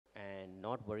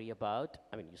not worry about,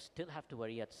 I mean, you still have to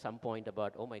worry at some point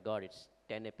about, oh my God, it's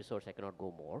 10 episodes, I cannot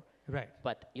go more. Right.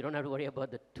 But you don't have to worry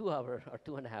about the 2 hour or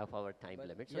 2.5 hour time But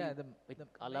limit. So yeah, it the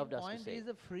allowed main us to point say. is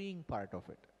the freeing part of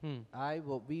it. Hmm. I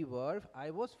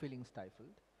was feeling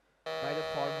stifled by the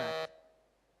format.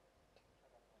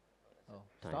 Oh,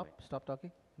 Time stop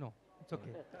talking. No, it's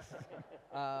okay.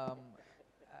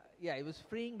 Yeah, it was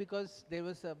freeing because we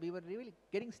were really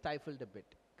getting stifled a bit.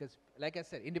 Because, like I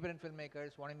said, independent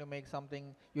filmmakers wanting to make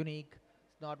something unique,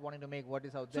 not wanting to make what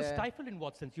is out So there. stifled in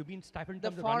what sense? You've been stifled in The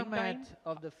terms of running time? format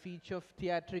of the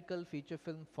theatrical feature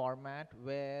film format,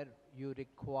 where you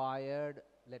required,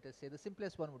 let us say, the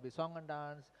simplest one would be song and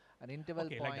dance, an interval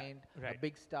Okay, like that. point, Right. a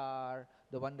big star,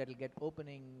 the one that will get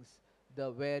openings,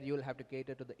 the where you'll have to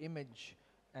cater to the image,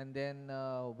 and then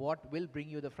what will bring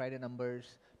you the Friday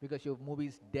numbers, because your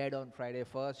movie's dead on Friday.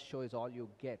 First show is all you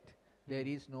get. There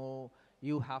is no,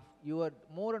 you are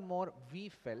more and more, we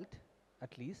felt,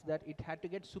 at least, that it had to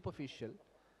get superficial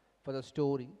for the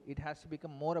story. It has to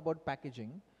become more about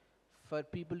packaging for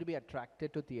people to be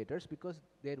attracted to theaters, because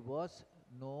there was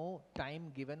no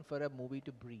time given for a movie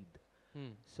to breathe.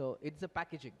 So it's the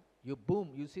packaging. You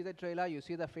boom, you see the trailer, you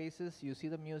see the faces, you see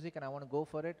the music, and I want to go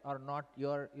for it, or not,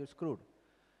 you're screwed.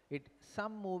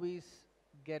 Some movies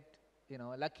get,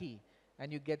 lucky,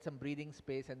 and you get some breathing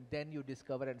space, and then you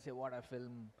discover and say, what a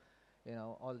film,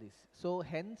 all this. So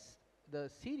hence, the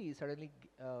series suddenly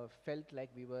felt like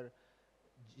we were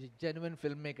genuine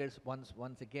filmmakers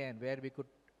once again, where we could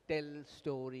tell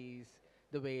stories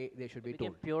the way they should be It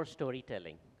became told. pure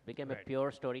storytelling. Became a Right.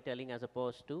 pure storytelling as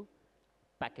opposed to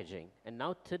packaging. And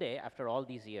now today, after all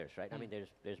these years, right? I mean,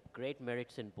 there's great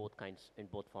merits in both kinds, in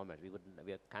both formats.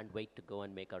 Can't wait to go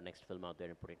and make our next film out there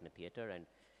and put it in a theater, and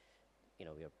we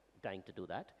are dying to do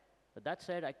that. But that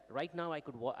said, right now I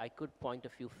could point a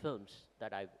few films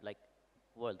that I like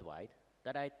worldwide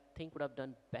that I think would have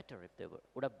done better if they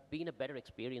would have been a better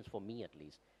experience for me, at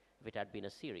least, if it had been a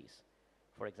series.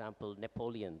 For example,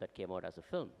 Napoleon, that came out as a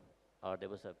film, or there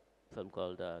was a film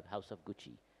called House of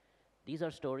Gucci. These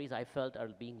are stories I felt are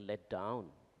being let down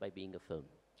by being a film.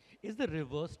 Is the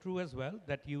reverse true as well,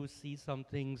 that you see some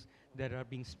things that are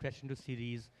being stretched into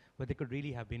series where they could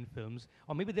really have been films,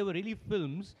 or maybe they were really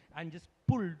films and just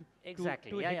pulled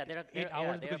Exactly. to yeah, hit yeah. There are 8 hours there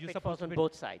are because you're pitfalls supposed to on be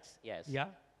both sides. Yes. Yeah.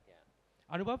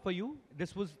 Yeah. Anubhav, for you,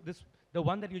 this the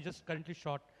one that you just currently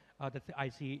shot, that's the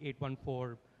IC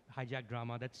 814 hijack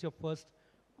drama. That's your first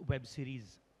web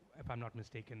series, if I'm not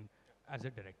mistaken, as a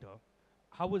director.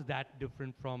 How was that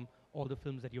different from all the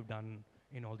films that you've done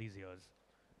in all these years?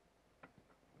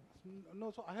 No,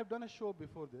 so I have done a show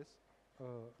before this,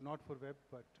 not for web,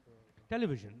 but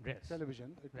Television, yes.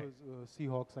 television. It Right. was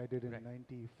Seahawks I did in Right.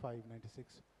 95,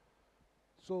 96.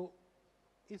 So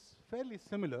it's fairly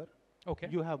similar. Okay.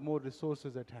 You have more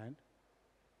resources at hand.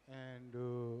 And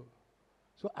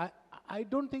so I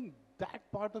don't think that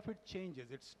part of it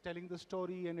changes. It's telling the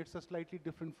story, and it's a slightly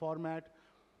different format.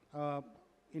 Uh,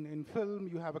 in film,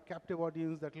 you have a captive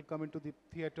audience that will come into the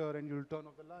theater, and you'll turn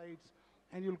off the lights,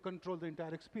 and you'll control the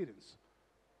entire experience.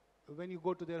 When you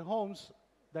go to their homes,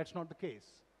 that's not the case.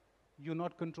 You're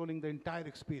not controlling the entire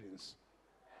experience.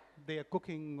 They are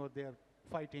cooking, or they are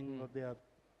fighting, or they are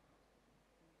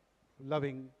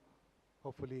loving,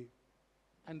 hopefully,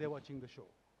 and they're watching the show.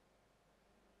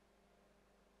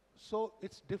 So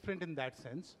it's different in that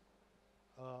sense.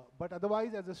 But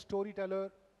otherwise, as a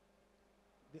storyteller,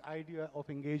 the idea of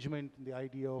engagement, the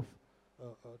idea of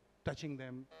touching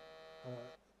them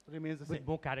remains the With same.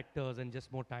 more characters and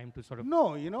just more time to sort of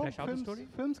No, flesh out the story?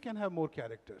 films can have more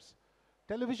characters.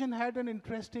 Television had an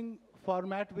interesting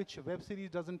format which web series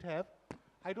doesn't have.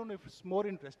 I don't know if it's more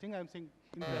interesting. I'm saying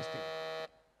interesting.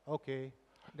 Okay.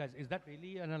 Guys, is that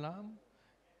really an alarm?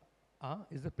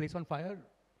 Is the place on fire?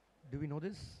 Do we know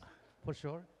this for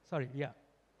sure? Sorry, yeah.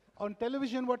 On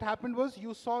television, what happened was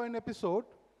you saw an episode,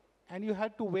 and you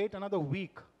had to wait another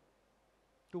week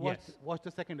to Yes. watch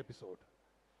the second episode.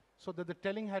 So that the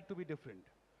telling had to be different.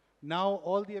 Now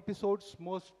all the episodes,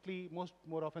 more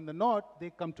often than not, they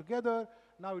come together.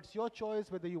 Now it's your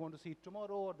choice whether you want to see it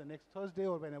tomorrow or the next Thursday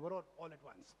or whenever, or all at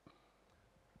once.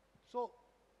 So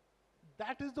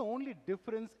that is the only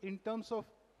difference in terms of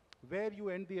where you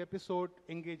end the episode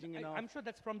engaging in I'm sure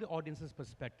that's from the audience's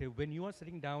perspective. When you are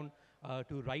sitting down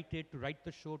to write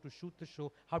the show, to shoot the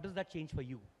show, how does that change for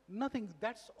you? nothing.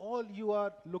 That's all you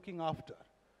are looking after.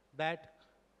 That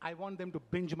I want them to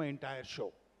binge my entire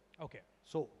show. Okay.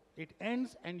 So it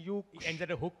ends, and you It ends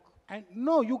at a hook. And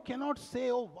no, you cannot say,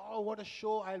 oh, wow, what a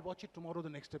show, I'll watch it tomorrow, the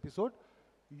next episode.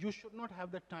 You should not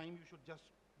have that time. You should just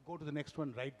go to the next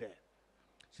one right there.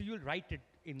 So you'll write it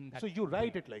in that. So you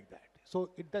write it like that.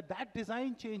 So that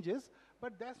design changes,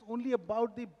 but that's only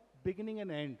about the beginning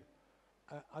and end.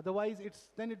 Otherwise,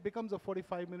 then it becomes a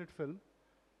 45-minute film,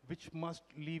 which must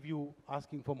leave you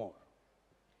asking for more.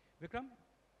 Vikram,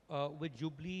 with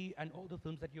Jubilee and all the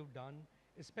films that you've done,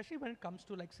 especially when it comes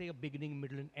to, like, say, a beginning,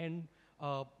 middle, and end,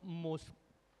 most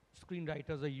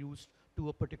screenwriters are used to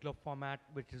a particular format,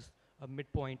 which is a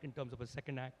midpoint in terms of a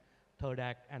second act, third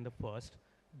act, and the first.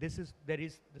 There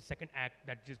is the second act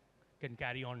that just can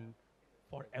carry on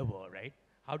forever, right?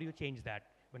 How do you change that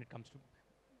when it comes to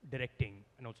directing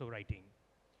and also writing?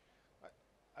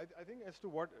 I think as to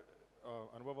what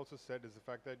Anubhav also said is the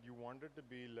fact that you wanted to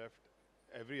be left,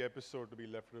 every episode to be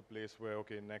left with a place where,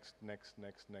 okay, next.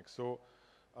 So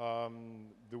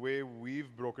the way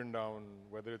we've broken down,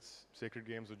 whether it's Sacred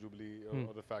Games or Jubilee,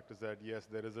 or the fact is that, yes,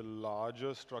 there is a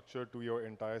larger structure to your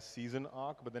entire season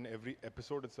arc, but then every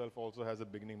episode itself also has a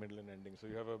beginning, middle, and ending. So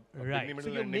you have a beginning,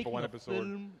 middle, and ending for one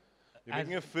episode. You're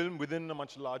making a film within a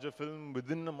much larger film,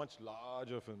 within a much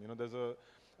larger film. You know,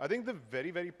 I think the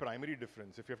very, very primary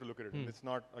difference, if you have to look at it, and it's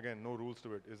not, again, no rules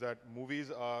to it, is that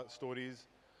movies are stories.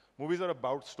 Movies are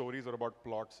about stories or about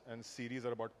plots, and series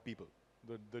are about people.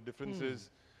 The difference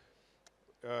is,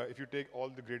 if you take all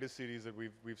the greatest series that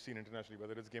we've seen internationally,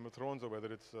 whether it's Game of Thrones or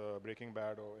whether it's Breaking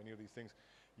Bad or any of these things,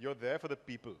 you're there for the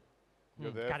people. You're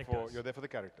there for the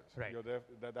characters. Right. You're there.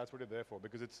 That's what you're there for,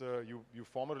 because it's you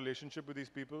form a relationship with these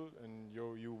people, and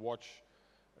you watch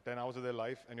 10 hours of their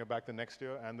life, and you're back the next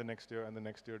year and the next year and the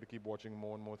next year to keep watching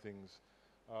more and more things.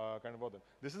 Kind of about them.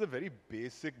 This is a very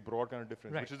basic, broad kind of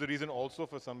difference, which is the reason also,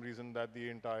 for some reason, that the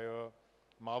entire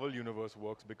Marvel universe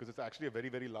works, because it's actually a very,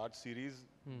 very large series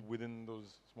within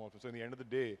those small films. So in the end of the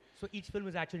day... So each film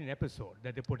is actually an episode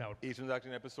that they put out. Each film is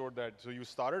actually an episode that... So you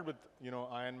started with,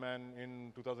 Iron Man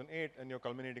in 2008, and you're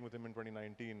culminating with him in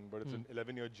 2019, but it's an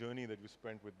 11-year journey that you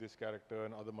spent with this character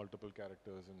and other multiple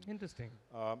characters. And interesting.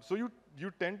 So you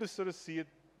tend to sort of see it,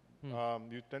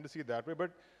 you tend to see it that way,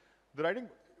 but the writing...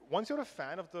 Once you're a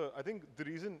fan of I think the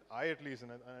reason I, at least,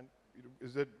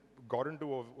 is that got into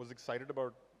or was excited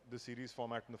about the series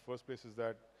format in the first place is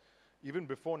that even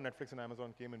before Netflix and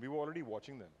Amazon came in, we were already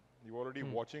watching them. You were already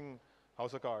watching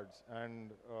House of Cards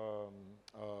and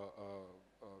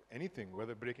anything,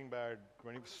 whether Breaking Bad,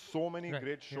 so many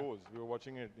great shows. We were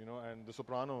watching it, and The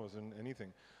Sopranos and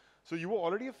anything. So you were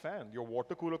already a fan. Your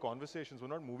water cooler conversations were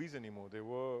not movies anymore. They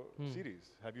were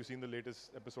series. Have you seen the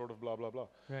latest episode of blah, blah, blah?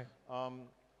 Right.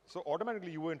 So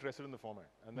automatically you were interested in the format.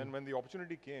 And then when the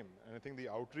opportunity came, and I think the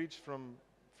outreach from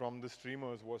the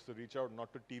streamers was to reach out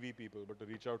not to TV people, but to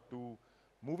reach out to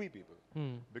movie people.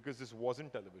 Because this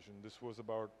wasn't television. This was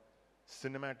about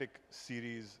cinematic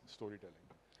series storytelling.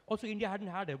 Also, India hadn't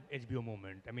had a HBO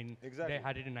moment. I mean, they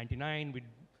had it in '99.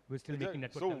 We're still making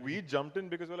network television. We jumped in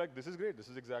because we're like, this is great. This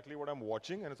is exactly what I'm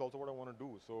watching, and it's also what I want to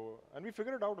do. So, and we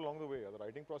figured it out along the way. The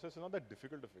writing process is not that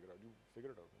difficult to figure out. You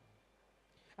figure it out.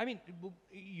 I mean,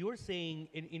 you're saying,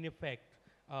 in effect,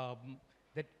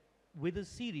 that with a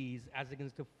series as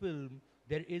against a film,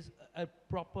 there is a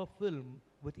proper film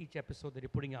with each episode that you're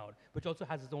putting out, which also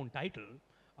has its own title,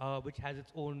 which has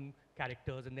its own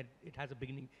characters, and then it has a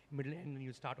beginning, middle, end, and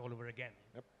you start all over again.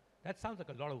 Yep. That sounds like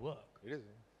a lot of work. It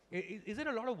is. Is it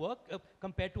a lot of work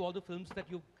compared to all the films that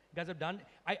you guys have done?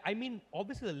 I mean,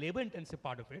 obviously the labor-intensive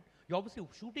part of it. You're obviously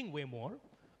shooting way more,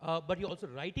 but you're also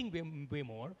writing way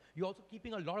more. You're also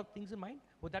keeping a lot of things in mind.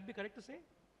 Would that be correct to say?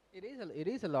 It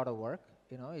is a lot of work.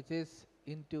 It is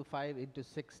into 5, into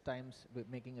 6 times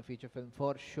making a feature film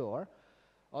for sure.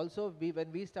 Also,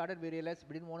 when we started, we realized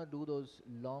we didn't want to do those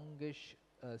longish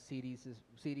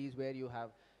series where you have.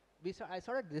 I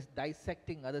started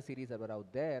dissecting other series that were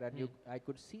out there, and I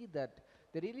could see that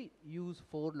they really use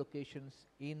 4 locations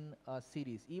in a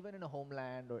series, even in a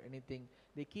Homeland or anything.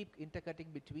 They keep intercutting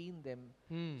between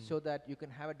them so that you can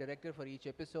have a director for each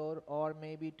episode, or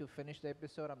maybe to finish the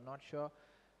episode. I'm not sure.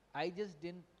 I just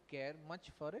didn't care much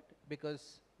for it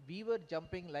because we were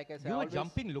jumping, like I said. You were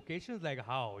jumping locations like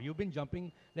how? You've been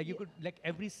jumping, like you could, like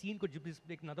every scene could be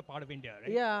like another part of India,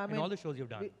 right? Yeah, I mean, in all the shows you've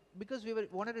done. Because we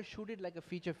wanted to shoot it like a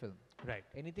feature film. Right.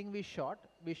 Anything we shot,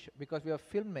 because we are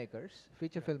filmmakers,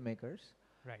 feature filmmakers.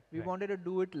 Right. We wanted to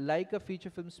do it like a feature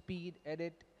film, speed,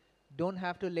 edit, don't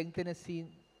have to lengthen a scene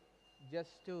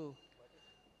just to.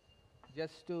 Is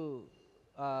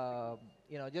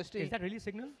that really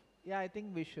signal? Yeah, I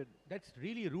think we should. That's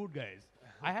really rude, guys.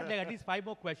 I had like at least 5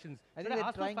 more questions. Should I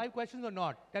ask those 5 questions or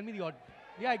not? Tell me the odd.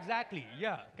 Yeah, exactly.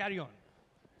 Yeah, carry on.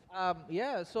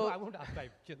 Yeah, so. No, I won't ask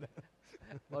 5. Chill.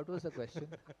 What was the question?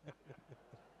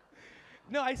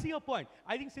 No, I see your point.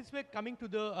 I think since we're coming to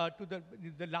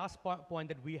the last point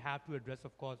that we have to address,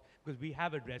 of course, because we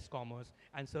have addressed commerce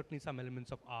and certainly some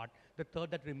elements of art. The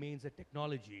third that remains is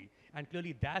technology, and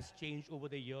clearly that's changed over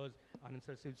the years. Anand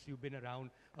sir, since you've been around,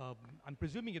 I'm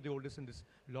presuming you're the oldest in this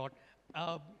lot.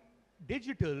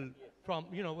 Digital, from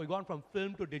we've gone from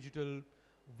film to digital,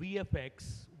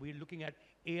 VFX. We're looking at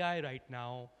AI right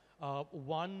now.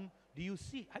 Do you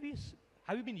see? Have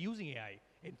you been using AI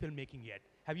in filmmaking yet?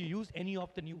 Have you used any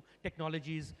of the new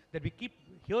technologies that we keep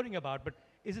hearing about? But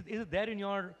is it there in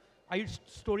your? Are you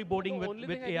storyboarding The only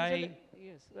with thing I can say AI?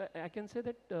 yes, I can say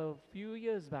that few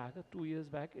years back, 2 years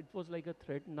back, it was like a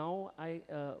threat. Now I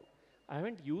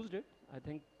haven't used it. I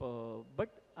think, but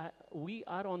we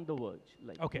are on the verge.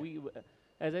 Like Okay.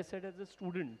 as I said, as a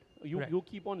student, Right. you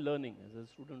keep on learning as a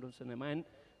student of cinema, and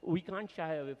we can't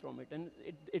shy away from it, and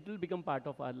it will become part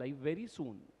of our life very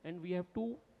soon, and we have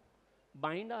to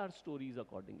bind our stories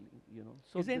accordingly.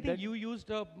 So Is there anything that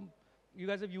you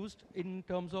guys have used in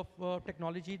terms of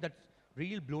technology that's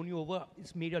really blown you over?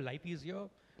 It's made your life easier,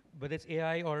 whether it's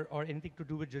AI or anything to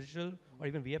do with digital or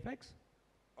even VFX?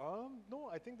 No,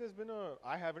 I think there's been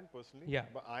I haven't personally. Yeah.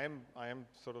 But I am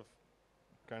sort of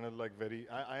kind of like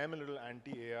I am a little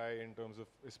anti-AI in terms of,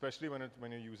 especially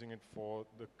when you're using it for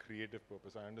the creative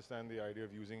purpose. I understand the idea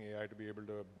of using AI to be able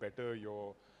to better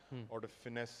your, or to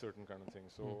finesse certain kind of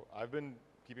things. So I've been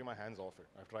keeping my hands off it.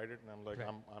 I've tried it, and I'm like, Right.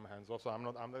 I'm hands off. So I'm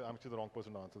actually the wrong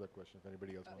person to answer that question. If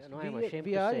anybody else wants. No, I'm we ashamed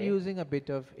we to are say. using a bit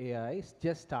of AI.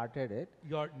 Just started it.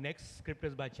 Your next script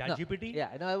is by No, ChatGPT?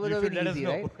 yeah, no, it would You have should been let us easy,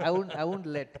 know. right? I won't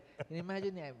let.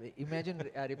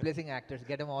 Imagine replacing actors,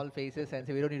 get them all faces, and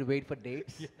say we don't need to wait for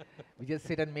dates. We just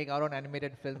sit and make our own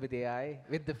animated film with AI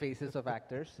with the faces of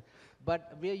actors.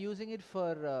 But we are using it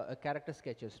for character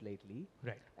sketches lately,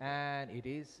 Right. and it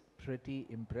is pretty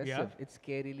impressive. Yeah. It's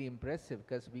scarily impressive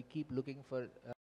because we keep looking for